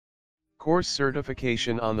Course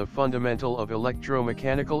certification on the fundamental of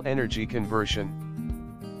electromechanical energy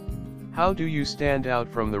conversion. How do you stand out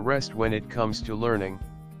from the rest when it comes to learning?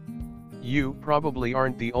 You probably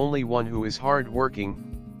aren't the only one who is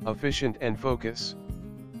hard-working, efficient and focused.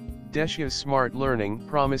 Deshya's Smart Learning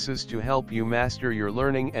promises to help you master your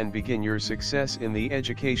learning and begin your success in the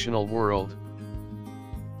educational world.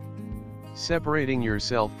 Separating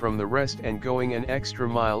yourself from the rest and going an extra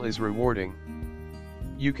mile is rewarding.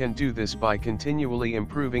 You can do this by continually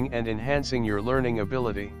improving and enhancing your learning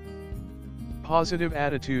ability. Positive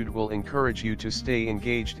attitude will encourage you to stay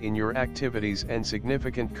engaged in your activities, and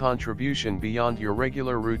significant contribution beyond your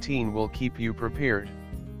regular routine will keep you prepared.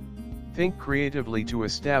 Think creatively to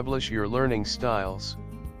establish your learning styles.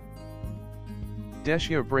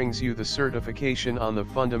 Deshya brings you the certification on the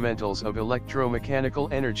fundamentals of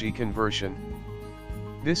electromechanical energy conversion.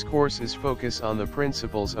 This course is focused on the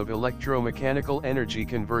principles of electromechanical energy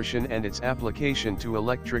conversion and its application to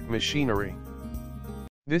electric machinery.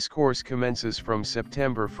 This course commences from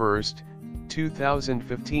September 1,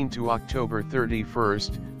 2015 to October 31,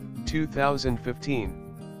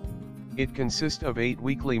 2015. It consists of 8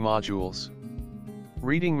 weekly modules.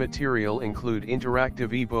 Reading material include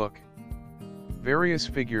interactive eBook. Various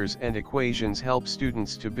figures and equations help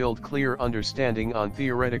students to build clear understanding on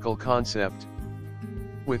theoretical concept.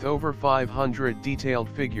 With over 500 detailed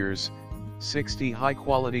figures, 60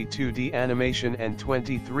 high-quality 2D animation and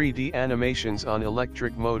 20 3D animations on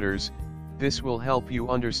electric motors, this will help you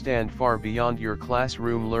understand far beyond your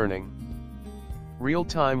classroom learning.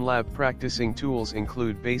 Real-time lab practicing tools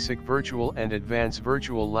include basic virtual and advanced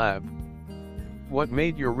virtual lab. What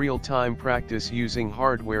made your real-time practice using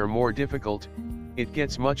hardware more difficult? It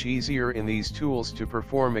gets much easier in these tools to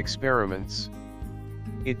perform experiments.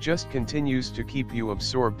 It just continues to keep you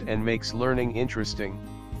absorbed and makes learning interesting.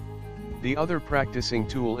 The other practicing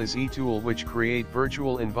tool is eTool, which create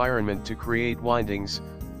virtual environment to create windings,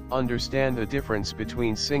 understand the difference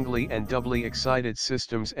between singly and doubly excited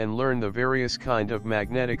systems and learn the various kind of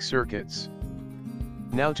magnetic circuits.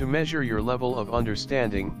 Now, to measure your level of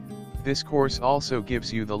understanding, this course also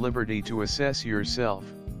gives you the liberty to assess yourself.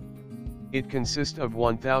 It consists of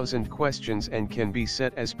 1,000 questions and can be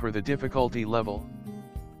set as per the difficulty level.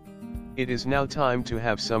 It is now time to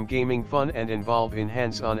have some gaming fun and involve in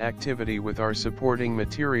hands-on activity with our supporting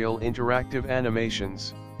material interactive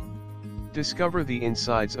animations. Discover the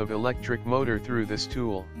insides of electric motor through this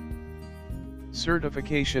tool.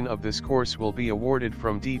 Certification of this course will be awarded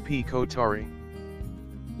from D.P. Kotari.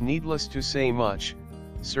 Needless to say much,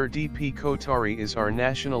 Sir D.P. Kotari is our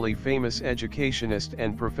nationally famous educationist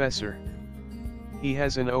and professor. He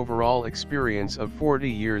has an overall experience of 40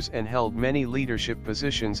 years and held many leadership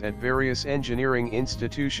positions at various engineering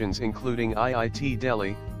institutions including IIT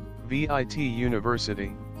Delhi, VIT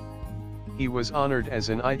University. He was honored as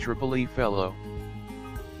an IEEE Fellow.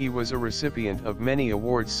 He was a recipient of many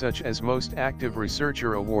awards such as Most Active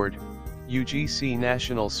Researcher Award, UGC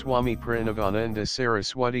National Swami Pranavananda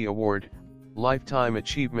Saraswati Award, Lifetime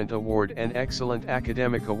Achievement Award and Excellent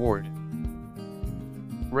Academic Award.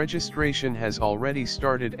 Registration has already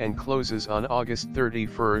started and closes on August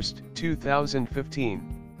 31, 2015.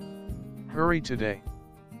 Hurry today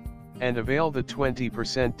and avail the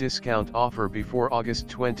 20% discount offer before August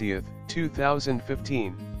 20,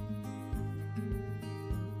 2015.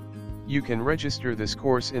 You can register this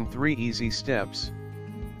course in 3 easy steps.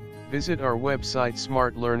 Visit our website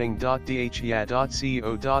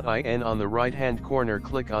smartlearning.dhya.co.in. On the right-hand corner,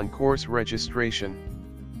 click on Course Registration.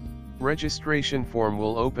 Registration form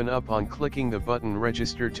will open up on clicking the button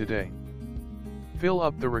Register Today. Fill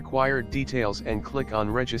up the required details and click on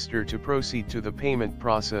Register to proceed to the payment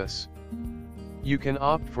process. You can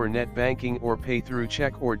opt for net banking or pay through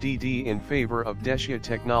check or DD in favor of Deshya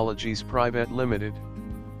Technologies Private Limited.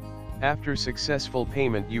 After successful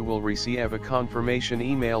payment, you will receive a confirmation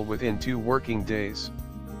email within 2 working days.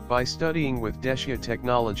 By studying with Deshya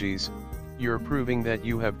Technologies, you're proving that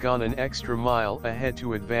you have gone an extra mile ahead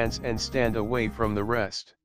to advance and stand away from the rest.